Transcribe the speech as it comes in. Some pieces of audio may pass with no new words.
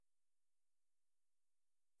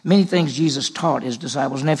Many things Jesus taught his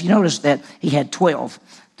disciples. And if you notice that he had 12,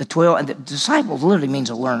 the 12, and the disciples literally means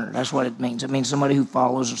a learner. That's what it means. It means somebody who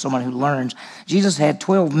follows or someone who learns. Jesus had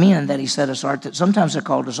 12 men that he set aside. That sometimes they're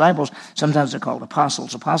called disciples, sometimes they're called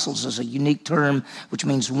apostles. Apostles is a unique term which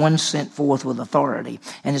means one sent forth with authority.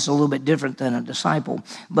 And it's a little bit different than a disciple.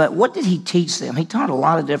 But what did he teach them? He taught a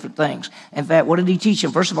lot of different things. In fact, what did he teach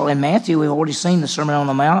them? First of all, in Matthew, we've already seen the Sermon on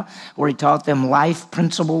the Mount where he taught them life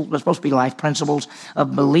principles. They're supposed to be life principles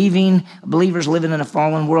of believers living in a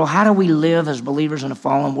fallen world. How do we live as believers in a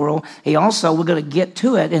fallen world? He also, we're going to get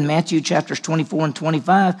to it in Matthew chapters 24 and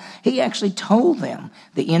 25. He actually told them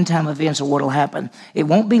the end time events of what will happen. It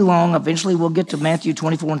won't be long. Eventually we'll get to Matthew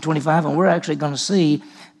 24 and 25, and we're actually going to see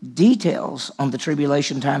details on the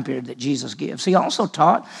tribulation time period that Jesus gives. He also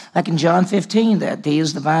taught, like in John 15, that he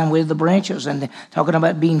is the vine with the branches, and talking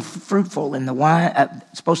about being fruitful in the wine,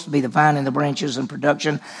 supposed to be the vine and the branches and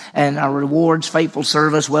production, and our rewards, faithful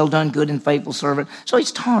service, well done, good and faithful servant. So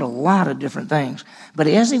he's taught a lot of different things. But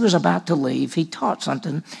as he was about to leave, he taught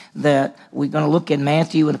something that we're going to look in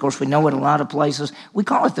Matthew, and of course we know it in a lot of places. We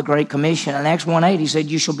call it the Great Commission. In Acts 1:8, he said,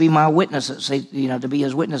 "You shall be my witnesses," to be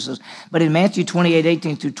his witnesses. But in Matthew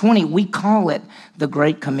 28:18 through 20, we call it the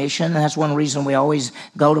Great Commission, and that's one reason we always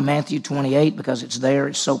go to Matthew 28, because it's there,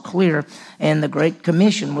 it's so clear. And the Great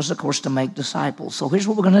Commission was, of course, to make disciples. So here's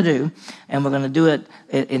what we're going to do, and we're going to do it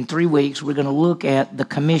in 3 weeks. We're going to look at the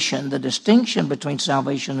commission, the distinction between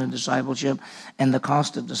salvation and discipleship, and the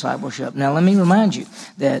cost of discipleship. Now, let me remind you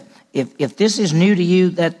that if this is new to you,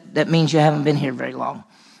 that means you haven't been here very long,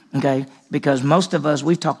 okay? Because most of us,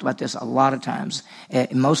 we've talked about this a lot of times.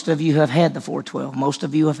 Most of you have had the 4:12. Most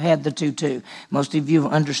of you have had the 2:2. Most of you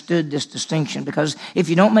have understood this distinction. Because if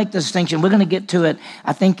you don't make the distinction, we're going to get to it,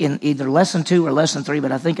 I think, in either lesson 2 or lesson 3,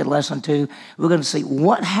 but I think in lesson 2, we're going to see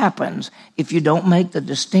what happens if you don't make the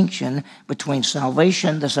distinction between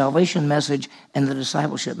salvation, the salvation message, and the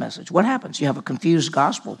discipleship message. What happens? You have a confused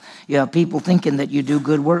gospel. You have people thinking that you do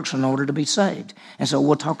good works in order to be saved. And so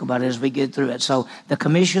we'll talk about it as we get through it. So the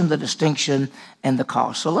commission, the distinction, and the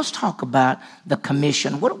cost. So let's talk about the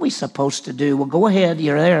commission. What are we supposed to do? Well, go ahead.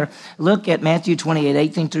 You're there. Look at Matthew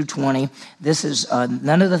 28:18 through 20. This is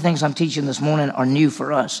none of the things I'm teaching this morning are new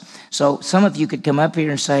for us. So some of you could come up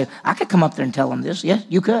here and say, "I could come up there and tell them this." Yes,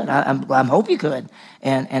 you could. I hope you could.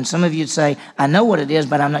 And some of you would say, "I know what it is,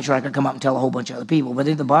 but I'm not sure I could come up and tell a whole bunch of other people." But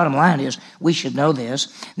the bottom line is, we should know this.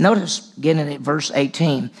 Notice, getting at verse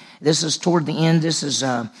 18, this is toward the end. This is,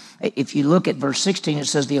 if you look at verse 16, it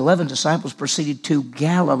says, "The 11 disciples proceeded to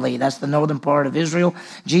Galilee." That's the northern part of Israel.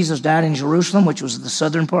 Jesus died in Jerusalem, which was the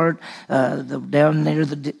southern part, down near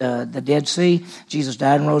the Dead Sea. Jesus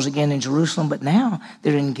died and rose again in Jerusalem. But now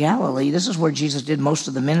they're in Galilee. This is where Jesus did most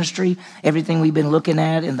of the ministry. Everything we've been looking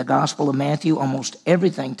at in the Gospel of Matthew, almost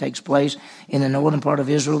everything takes place in the northern part of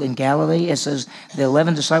Israel, in Galilee. It says the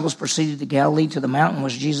 11 disciples proceeded to Galilee, to the mountain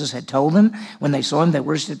which Jesus had told them. When they saw him, they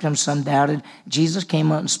worshipped him. Some doubted. Jesus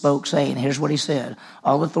came up and spoke, saying, here's what he said: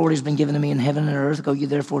 "All authority has been given to me in heaven and earth. Go ye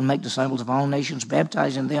therefore and make disciples of all nations,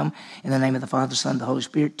 baptizing them in the name of the Father, Son, and the Holy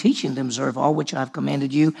Spirit, teaching them to observe all which I have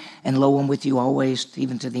commanded you, and lo, I'm with you always,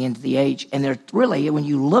 even to the end of the age." And there really, when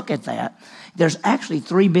you look at that, there's actually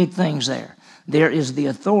 3 big things there. There is the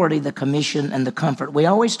authority, the commission, and the comfort. We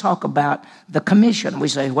always talk about the commission. We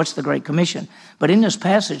say, what's the Great Commission? But in this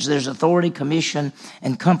passage, there's authority, commission,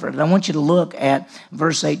 and comfort. And I want you to look at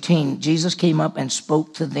verse 18. Jesus came up and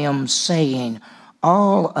spoke to them, saying,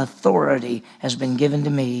 "All authority has been given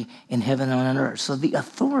to me in heaven and on earth." So the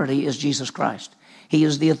authority is Jesus Christ. He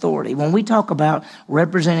is the authority. When we talk about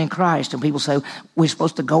representing Christ, and people say we're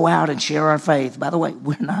supposed to go out and share our faith, by the way,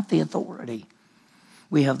 we're not the authority.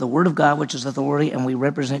 We have the Word of God, which is authority, and we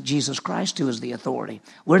represent Jesus Christ, who is the authority.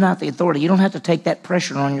 We're not the authority. You don't have to take that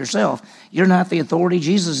pressure on yourself. You're not the authority.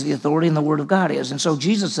 Jesus is the authority, and the Word of God is. And so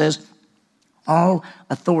Jesus says, all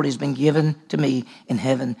authority has been given to me in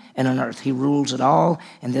heaven and on earth. He rules it all,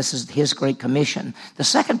 and this is his great commission. The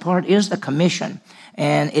second part is the commission,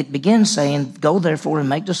 and it begins saying, "Go therefore and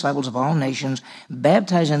make disciples of all nations,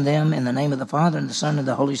 baptizing them in the name of the Father and the Son and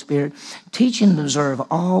the Holy Spirit, teaching them to observe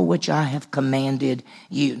all which I have commanded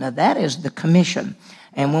you." Now that is the commission.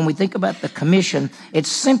 And when we think about the commission,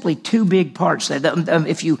 it's simply 2 big parts there.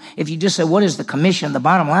 If you just say, what is the commission? The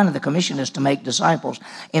bottom line of the commission is to make disciples.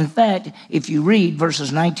 In fact, if you read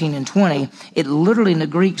verses 19 and 20, it literally in the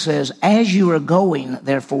Greek says, "As you are going,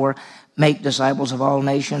 therefore, make disciples of all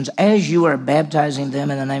nations, as you are baptizing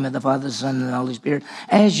them in the name of the Father, the Son, and the Holy Spirit,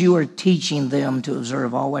 as you are teaching them to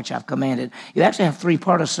observe all which I've commanded." You actually have 3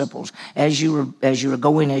 participles: as you are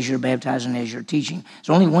going, as you're baptizing, as you're teaching.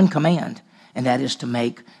 There's only one command, and that is to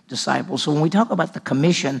make disciples. So when we talk about the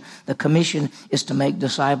commission is to make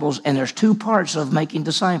disciples, and there's two parts of making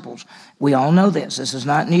disciples. We all know this. This is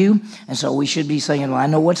not new, and so we should be saying, well, I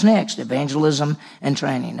know what's next, evangelism and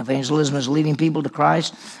training. Evangelism is leading people to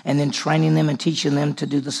Christ, and then training them and teaching them to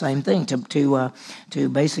do the same thing, to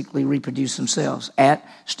basically reproduce themselves. At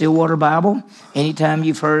Stillwater Bible, anytime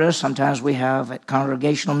you've heard us, sometimes we have at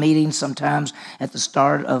congregational meetings, sometimes at the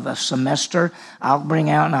start of a semester, I'll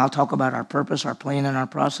bring out and I'll talk about our purpose, our plan, and our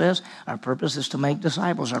process. Our purpose is to make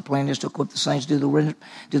disciples. Our plan is to equip the saints to do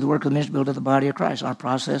the work of the ministry, build to the body of Christ. Our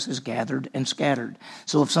process is gathered and scattered.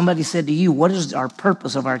 So if somebody said to you, what is our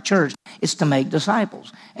purpose of our church? It's to make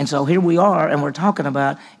disciples. And so here we are, and we're talking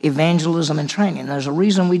about evangelism and training. There's a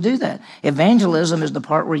reason we do that. Evangelism is the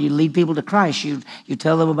part where you lead people to Christ. You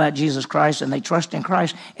tell them about Jesus Christ, and they trust in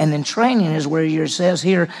Christ. And then training is where it says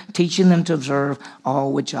here, teaching them to observe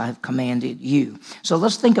all which I have commanded you. So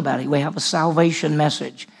let's think about it. We have a salvation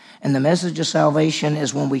message. And the message of salvation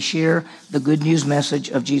is when we share the good news message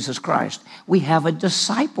of Jesus Christ. We have a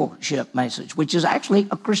discipleship message, which is actually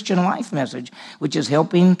a Christian life message, which is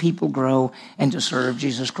helping people grow and to serve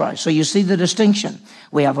Jesus Christ. So you see the distinction.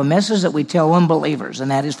 We have a message that we tell unbelievers,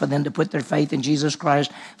 and that is for them to put their faith in Jesus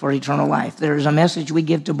Christ for eternal life. There is a message we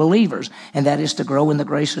give to believers, and that is to grow in the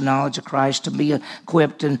grace and knowledge of Christ, to be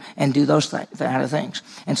equipped and do those kind of things.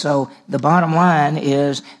 And so the bottom line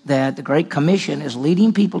is that the Great Commission is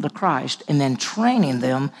leading people to Christ and then training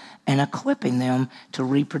them and equipping them to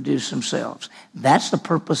reproduce themselves. That's the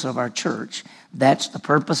purpose of our church. That's the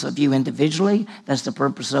purpose of you individually. That's the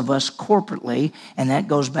purpose of us corporately. And that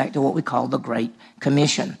goes back to what we call the Great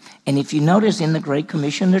Commission. And if you notice in the Great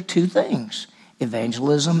Commission, there are two things: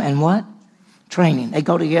 evangelism and what? Training. They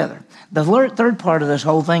go together. The third part of this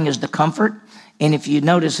whole thing is the comfort. And if you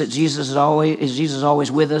notice that Jesus is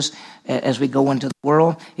always with us as we go into the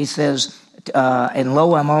world. He says, and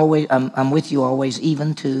lo, I'm with you always,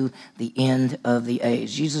 even to the end of the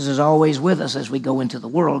age. Jesus is always with us as we go into the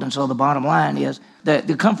world. And so the bottom line is that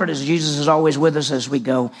the comfort is Jesus is always with us as we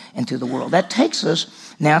go into the world. That takes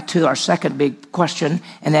us now to our second big question,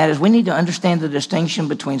 and that is we need to understand the distinction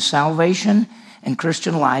between salvation and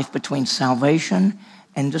Christian life, between salvation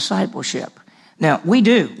and discipleship. Now, we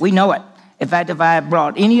know it. In fact, if I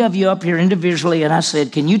brought any of you up here individually and I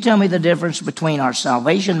said, can you tell me the difference between our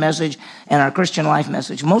salvation message and our Christian life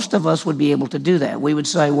message? Most of us would be able to do that. We would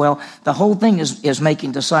say, well, the whole thing is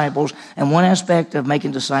making disciples, and one aspect of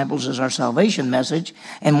making disciples is our salvation message,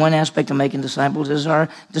 and one aspect of making disciples is our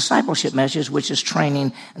discipleship message, which is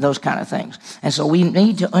training and those kind of things. And so we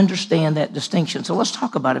need to understand that distinction. So let's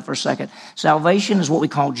talk about it for a second. Salvation is what we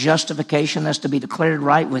call justification. That's to be declared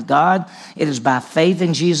right with God. It is by faith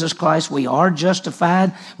in Jesus Christ. We are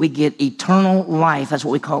justified. We get eternal life. That's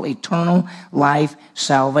what we call eternal life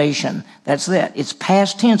salvation. That's it. It's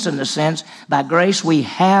past tense in the sense, by grace we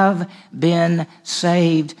have been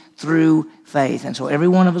saved through faith. And so every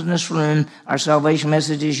one of us in this room, our salvation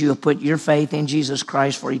message is you have put your faith in Jesus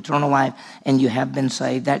Christ for eternal life, and you have been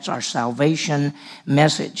saved. That's our salvation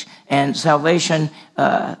message. And salvation,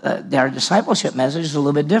 our discipleship message is a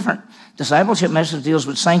little bit different. Discipleship message deals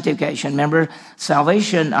with sanctification. Remember,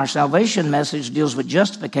 our salvation message deals with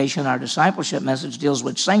justification. Our discipleship message deals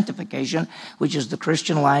with sanctification, which is the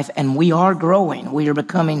Christian life. And we are growing. We are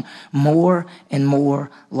becoming more and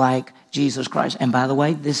more like Jesus Christ. And by the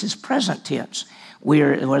way, this is present tense.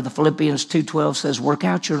 Where the Philippians 2:12 says, work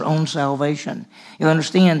out your own salvation. You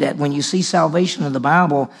understand that when you see salvation in the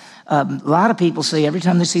Bible, a lot of people say every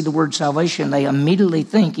time they see the word salvation, they immediately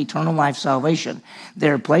think eternal life salvation.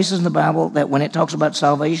 There are places in the Bible that when it talks about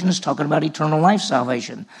salvation, it's talking about eternal life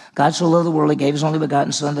salvation. God so loved the world, he gave his only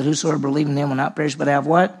begotten Son, that whosoever believes in him will not perish but have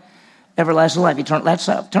what? Everlasting life. That's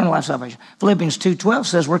eternal life salvation. Philippians 2:12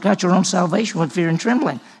 says, work out your own salvation with fear and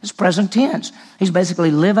trembling. It's present tense. He's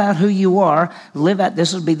basically live out who you are.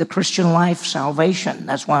 This would be the Christian life salvation.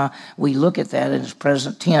 That's why we look at that in its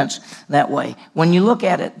present tense that way. When you look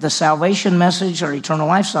at it, the salvation message or eternal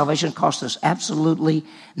life salvation cost us absolutely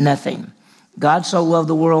nothing. God so loved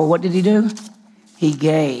the world, what did he do? He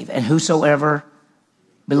gave. And whosoever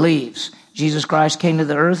believes. Jesus Christ came to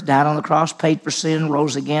the earth, died on the cross, paid for sin,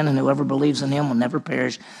 rose again, and whoever believes in him will never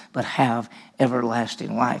perish, but have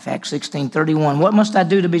everlasting life. Acts 16:31, what must I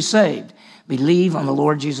do to be saved? Believe on the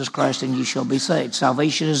Lord Jesus Christ, and you shall be saved.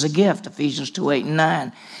 Salvation is a gift. Ephesians 2:8 and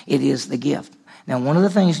 9, it is the gift. Now, one of the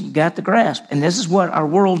things you got to grasp, and this is what our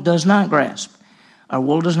world does not grasp. Our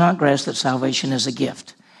world does not grasp that salvation is a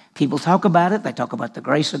gift. People talk about it. They talk about the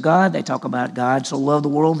grace of God. They talk about God so loved the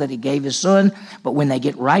world that he gave his Son. But when they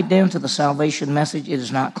get right down to the salvation message, it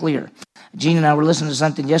is not clear. Gene and I were listening to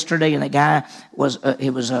something yesterday, and the guy was,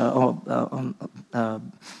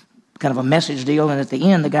 kind of a message deal, and at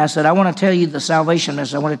the end, the guy said, I want to tell you the salvation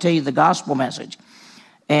message. I want to tell you the gospel message.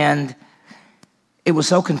 And it was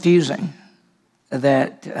so confusing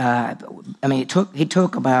that, he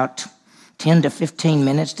took about 10 to 15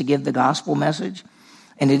 minutes to give the gospel message,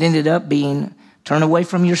 and it ended up being, turn away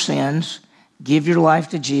from your sins, give your life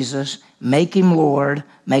to Jesus, make him Lord,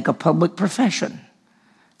 make a public profession.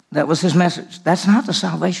 That was his message. That's not the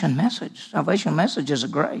salvation message. Salvation message is a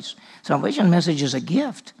grace. Salvation message is a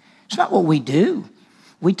gift. It's not what we do.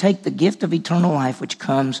 We take the gift of eternal life, which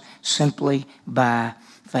comes simply by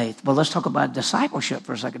faith. Well, let's talk about discipleship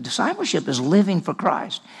for a second. Discipleship is living for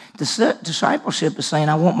Christ. Discipleship is saying,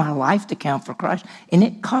 I want my life to count for Christ. And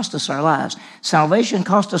it cost us our lives. Salvation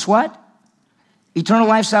cost us what? Eternal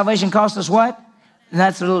life, salvation cost us what?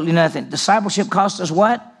 Absolutely nothing. Discipleship cost us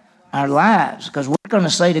what? Our lives. Because we're going to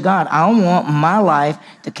say to God, I want my life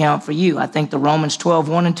to count for you. I think the Romans 12,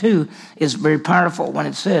 1 and 2 is very powerful when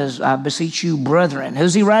it says, I beseech you, brethren.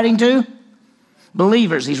 Who's he writing to?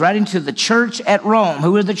 Believers. He's writing to the church at Rome.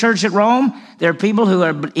 Who are the church at Rome? They're people who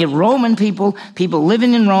are Roman people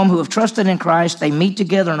living in Rome who have trusted in Christ. They meet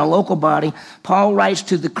together in a local body. Paul writes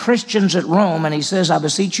to the Christians at Rome, and he says, I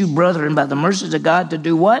beseech you, brethren, by the mercies of God, to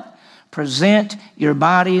do what? Present your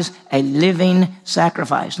bodies a living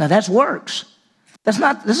sacrifice. Now that's works. This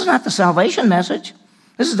is not the salvation message.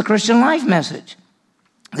 This is the Christian life message.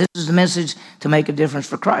 This is the message to make a difference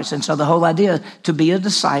for Christ. And so the whole idea to be a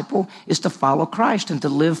disciple is to follow Christ and to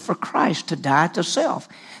live for Christ, to die to self.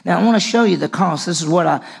 Now I want to show you the cost. This is what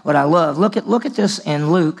I love. Look at this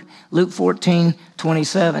in Luke. Luke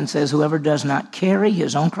 14:27 says, whoever does not carry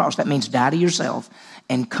his own cross, that means die to yourself,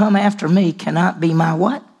 and come after me cannot be my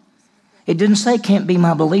what? It didn't say can't be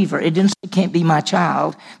my believer. It didn't say can't be my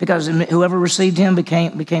child, because whoever received him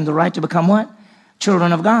became the right to become what?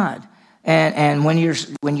 Children of God. And when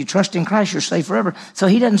you trust in Christ, you're saved forever. So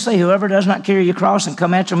he doesn't say whoever does not carry your cross and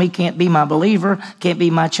come after me can't be my believer, can't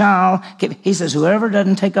be my child. He says whoever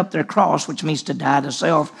doesn't take up their cross, which means to die to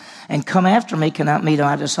self, and come after me cannot be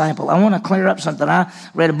my disciple. I want to clear up something. I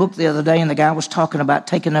read a book the other day, and the guy was talking about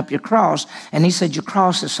taking up your cross, and he said your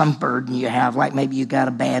cross is some burden you have, like maybe you got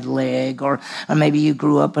a bad leg, or maybe you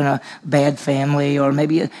grew up in a bad family, or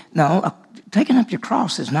maybe taking up your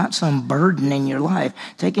cross is not some burden in your life.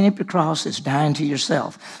 Taking up your cross is dying to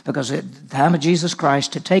yourself. Because at the time of Jesus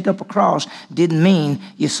Christ, to take up a cross didn't mean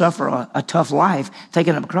you suffer a tough life.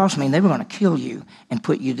 Taking up a cross means they were going to kill you and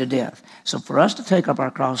put you to death. So for us to take up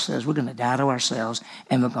our cross says we're going to die to ourselves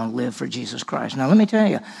and we're going to live for Jesus Christ. Now let me tell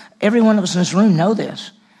you, every one of us in this room know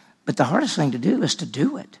this. But the hardest thing to do is to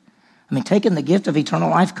do it. I mean, taking the gift of eternal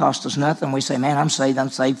life costs us nothing. We say, man, I'm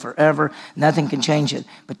saved forever. Nothing can change it.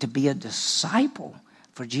 But to be a disciple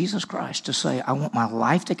for Jesus Christ, to say, I want my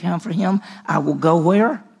life to count for him, I will go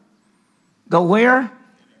where? Go where?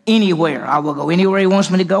 Anywhere. I will go anywhere he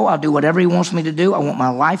wants me to go. I'll do whatever he wants me to do. I want my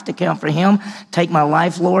life to count for him. Take my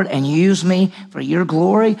life, Lord, and use me for your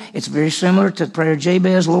glory. It's very similar to the prayer of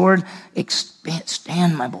Jabez, Lord,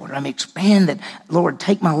 expand my border. Expand it. Lord,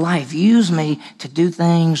 take my life. Use me to do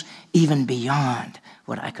things even beyond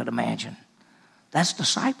what I could imagine. That's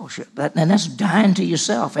discipleship. And that's dying to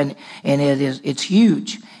yourself. And it's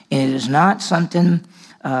huge. And it is not something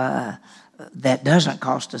that doesn't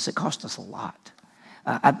cost us. It costs us a lot.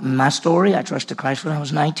 My story, I trusted Christ when I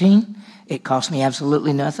was 19. It cost me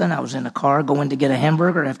absolutely nothing. I was in a car going to get a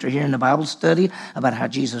hamburger after hearing the Bible study about how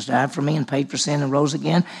Jesus died for me and paid for sin and rose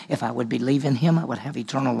again. If I would believe in him, I would have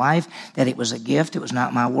eternal life, that it was a gift. It was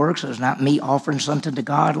not my works. It was not me offering something to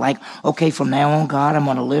God like, okay, from now on, God, I'm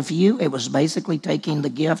going to live for you. It was basically taking the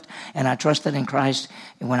gift, and I trusted in Christ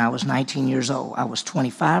when I was 19 years old. I was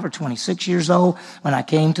 25 or 26 years old when I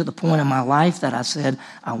came to the point in my life that I said,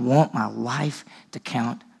 I want my life to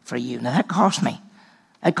count for you. Now, that cost me.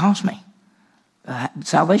 That cost me.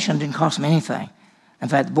 Salvation didn't cost me anything. In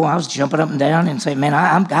fact, boy, I was jumping up and down and saying, man,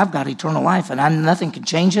 I've got eternal life, and nothing can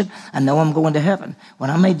change it. I know I'm going to heaven. When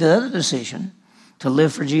I made the other decision to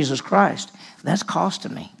live for Jesus Christ, that's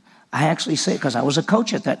costing me. I actually said, because I was a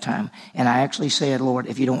coach at that time, and I actually said, Lord,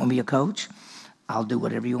 if you don't want me to be a coach, I'll do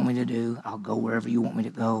whatever you want me to do. I'll go wherever you want me to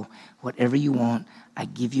go. Whatever you want, I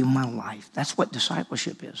give you my life. That's what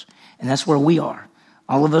discipleship is, and that's where we are.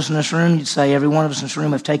 All of us in this room, you'd say every one of us in this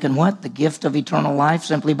room have taken what? The gift of eternal life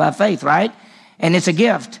simply by faith, right? And it's a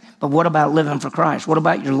gift. But what about living for Christ? What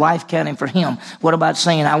about your life counting for him? What about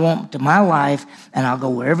saying, I want to my life, and I'll go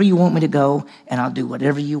wherever you want me to go, and I'll do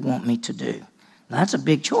whatever you want me to do? Now, that's a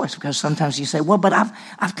big choice, because sometimes you say, well, but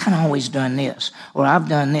I've kind of always done this, or I've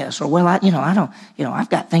done this, or well, I've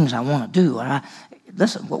got things I want to do.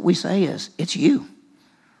 Listen, what we say is, it's you.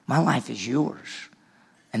 My life is yours.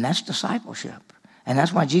 And that's discipleship. And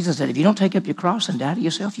that's why Jesus said, if you don't take up your cross and die to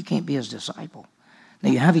yourself, you can't be his disciple. Now,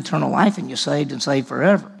 you have eternal life and you're saved and saved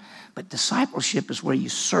forever. But discipleship is where you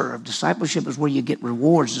serve. Discipleship is where you get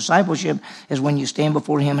rewards. Discipleship is when you stand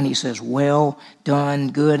before him and he says, well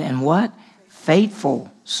done, good, and what?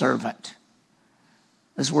 Faithful servant.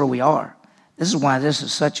 This is where we are. This is why this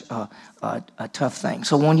is such a tough thing.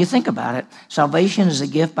 So when you think about it, salvation is a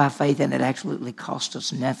gift by faith and it absolutely costs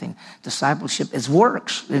us nothing. Discipleship is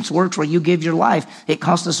works. It's works where you give your life. It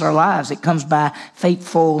costs us our lives. It comes by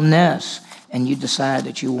faithfulness. And you decide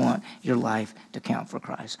that you want your life to count for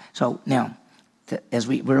Christ. So now, as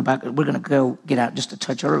we're going to go get out just a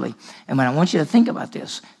touch early. And I want you to think about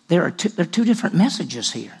this. There are two different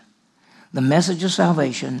messages here. The message of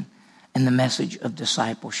salvation and the message of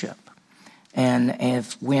discipleship. And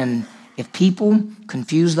if people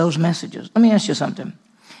confuse those messages, let me ask you something.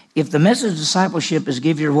 If the message of discipleship is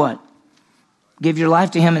give your what? Give your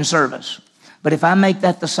life to him in service. But if I make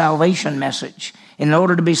that the salvation message, in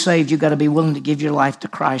order to be saved, you've got to be willing to give your life to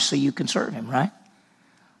Christ so you can serve him, right?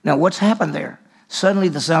 Now, what's happened there? Suddenly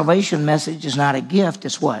the salvation message is not a gift,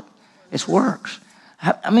 it's what? It's works.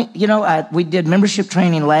 I mean, we did membership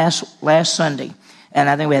training last Sunday, and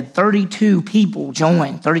I think we had 32 people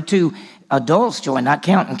join, 32 adults join, not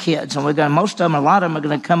counting kids. And a lot of them are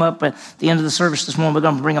going to come up at the end of the service this morning. We're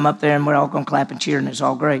going to bring them up there, and we're all going to clap and cheer, and it's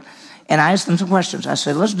all great. And I asked them some questions. I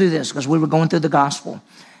said, let's do this, because we were going through the gospel.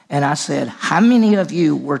 And I said, how many of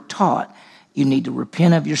you were taught you need to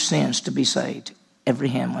repent of your sins to be saved? Every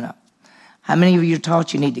hand went up. How many of you are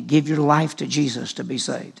taught you need to give your life to Jesus to be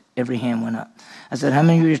saved? Every hand went up. I said, how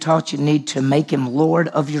many of you are taught you need to make him Lord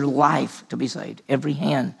of your life to be saved? Every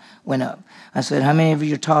hand went up. I said, how many of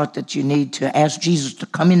you are taught that you need to ask Jesus to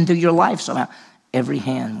come into your life somehow? Every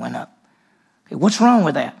hand went up. Okay, what's wrong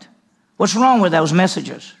with that? What's wrong with those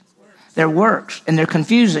messages? They're works, and they're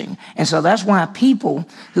confusing. And so that's why people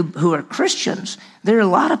who are Christians, there are a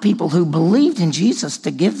lot of people who believed in Jesus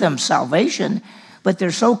to give them salvation, but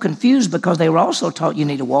they're so confused because they were also taught you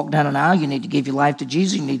need to walk down an aisle, you need to give your life to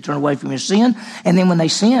Jesus, you need to turn away from your sin. And then when they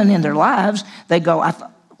sin in their lives, they go,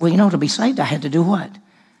 to be saved, I had to do what?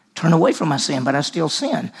 Turn away from my sin, but I still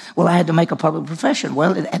sin. Well, I had to make a public profession.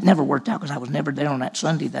 Well, it never worked out because I was never there on that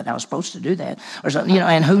Sunday that I was supposed to do that. Or something,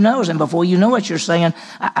 and who knows? And before you know it, you're saying,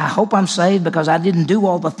 I hope I'm saved because I didn't do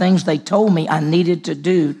all the things they told me I needed to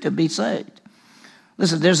do to be saved.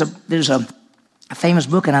 Listen, there's a famous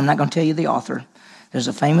book, and I'm not going to tell you the author. There's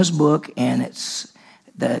a famous book, and it's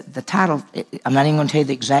the title. I'm not even going to tell you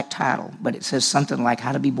the exact title, but it says something like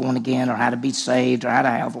How to Be Born Again or How to Be Saved or How to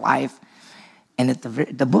Have Life. And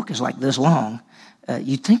the book is like this long.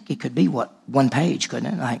 You'd think it could be, one page,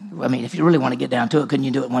 couldn't it? If you really want to get down to it, couldn't you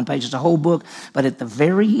do it in one page? It's a whole book. But at the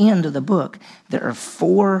very end of the book, there are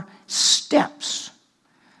 4 steps.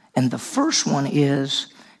 And the first one is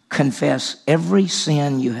confess every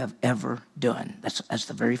sin you have ever done. That's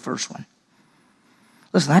the very first one.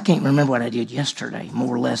 Listen, I can't remember what I did yesterday,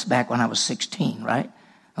 more or less back when I was 16, right?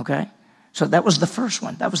 Okay? So that was the first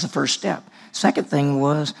one. That was the first step. Second thing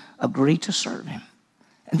was agree to serve him.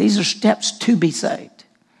 And these are steps to be saved.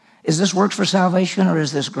 Is this works for salvation or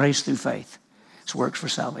is this grace through faith? It's works for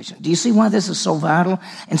salvation. Do you see why this is so vital?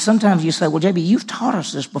 And sometimes you say, well, JB, you've taught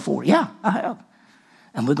us this before. Yeah, I have.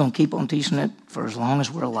 And we're going to keep on teaching it for as long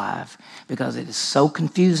as we're alive because it is so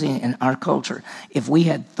confusing in our culture. If we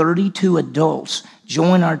had 32 adults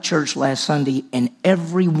join our church last Sunday and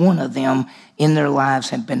every one of them in their lives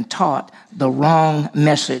have been taught the wrong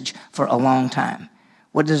message for a long time,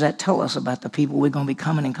 what does that tell us about the people we're going to be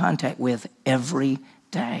coming in contact with every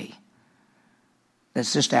day?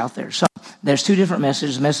 That's just out there. So there's 2 different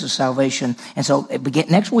messages, the message of salvation. And so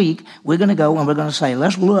next week, we're going to go and we're going to say,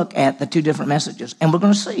 let's look at the 2 different messages. And we're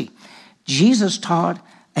going to see. Jesus taught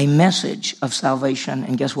a message of salvation.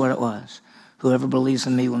 And guess what it was? Whoever believes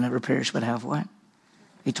in me will never perish but have what?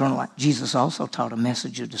 Eternal life. Jesus also taught a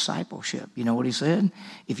message of discipleship. You know what he said?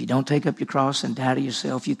 If you don't take up your cross and die to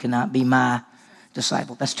yourself, you cannot be my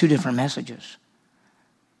disciple. That's 2 different messages.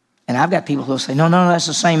 And I've got people who will say, no, that's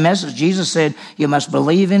the same message. Jesus said you must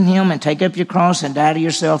believe in him and take up your cross and die to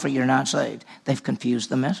yourself or you're not saved. They've confused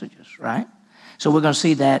the messages, right? So we're going to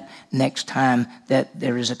see that next time that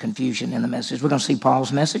there is a confusion in the message. We're going to see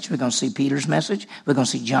Paul's message. We're going to see Peter's message. We're going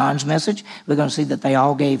to see John's message. We're going to see that they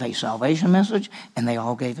all gave a salvation message and they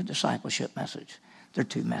all gave a discipleship message. They're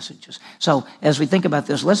two messages. So as we think about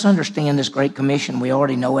this, let's understand this Great Commission. We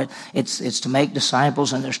already know it. It's to make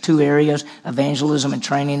disciples, and there's two areas, evangelism and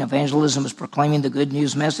training. Evangelism is proclaiming the good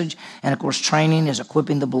news message, and of course training is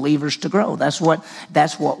equipping the believers to grow. That's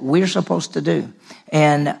what we're supposed to do.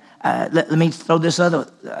 And let me throw this other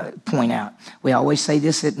point out. We always say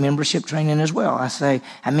this at membership training as well. I say,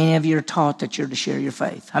 how many of you are taught that you're to share your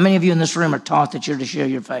faith? How many of you in this room are taught that you're to share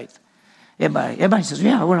your faith? Everybody says,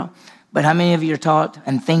 yeah, we're all. But how many of you are taught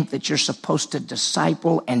and think that you're supposed to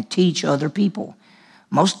disciple and teach other people?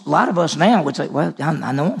 A lot of us now would say, well,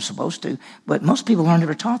 I know I'm supposed to, but most people aren't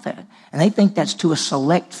ever taught that. And they think that's to a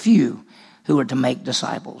select few who are to make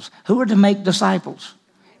disciples. Who are to make disciples?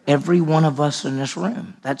 Every one of us in this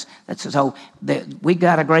room. That's so we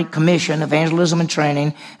got a great commission, evangelism and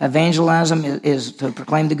training. Evangelism is to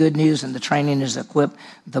proclaim the good news, and the training is to equip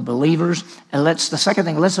the believers. And the second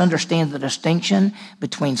thing, let's understand the distinction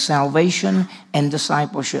between salvation and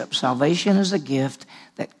discipleship. Salvation is a gift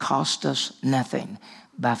that cost us nothing,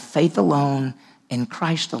 by faith alone, in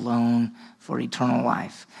Christ alone, for eternal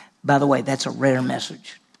life. By the way, that's a rare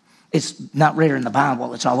message. It's not rare in the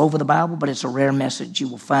Bible. It's all over the Bible, but it's a rare message. You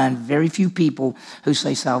will find very few people who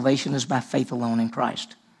say salvation is by faith alone in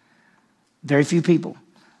Christ. Very few people.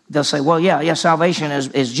 They'll say, well, yeah, salvation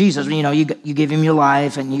is Jesus. You know, you give him your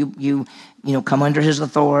life, and you come under his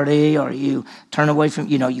authority, or you turn away from,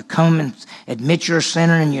 you come and admit you're a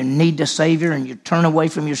sinner and you need a Savior, and you turn away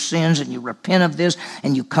from your sins and you repent of this,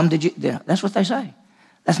 and you come to Jesus. That's what they say.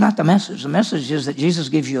 That's not the message. The message is that Jesus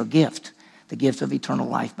gives you a gift. The gift of eternal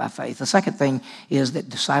life by faith. The second thing is that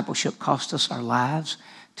discipleship costs us our lives,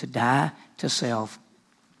 to die to self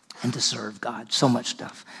and to serve God. So much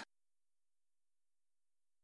stuff.